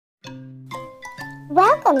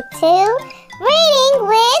Welcome to Reading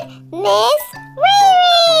with Miss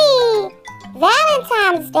Riri,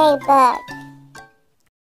 Valentine's Day book.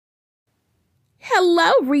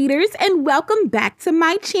 Hello, readers, and welcome back to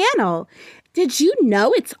my channel. Did you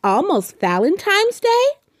know it's almost Valentine's Day?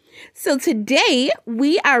 So today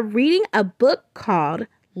we are reading a book called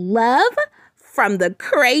Love from the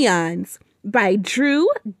Crayons by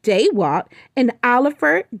D.I.Y and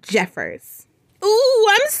Oliver Jeffers. Ooh,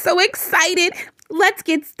 I'm so excited. Let's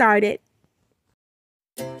get started.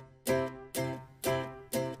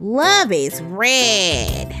 Love is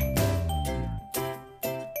red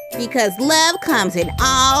because love comes in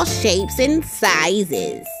all shapes and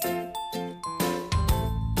sizes.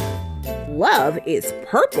 Love is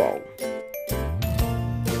purple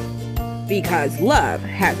because love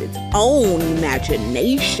has its own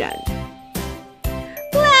imagination.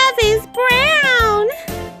 Love is brown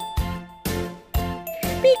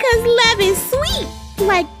because love is sweet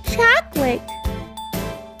like chocolate.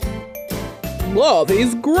 Love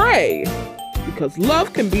is gray because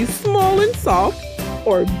love can be small and soft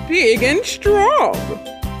or big and strong.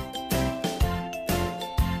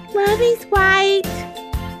 Love is white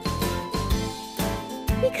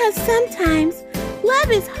because sometimes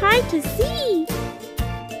love is hard to see.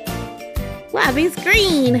 Love is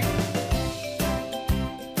green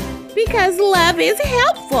because love is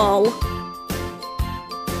helpful.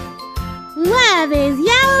 Love is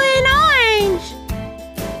yellow and orange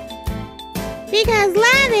because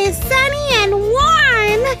love is sunny and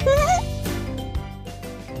warm.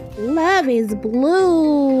 Love is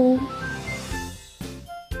blue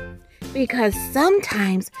because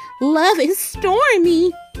sometimes love is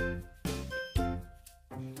stormy.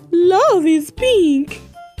 Love is pink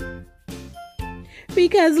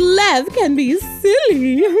because love can be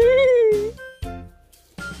silly.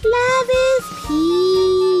 Love is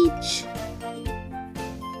peach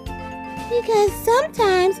because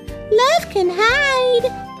sometimes love can hide.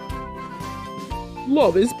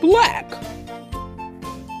 Love is black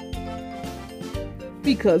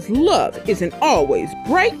because love isn't always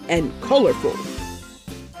bright and colorful.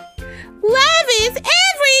 Love is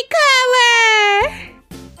every color!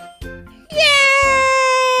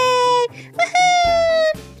 Yay! Woohoo!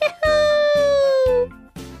 Yahoo!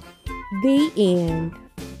 The end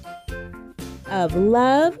of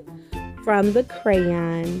Love from the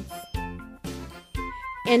Crayons.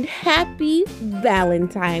 And happy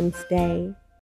Valentine's Day.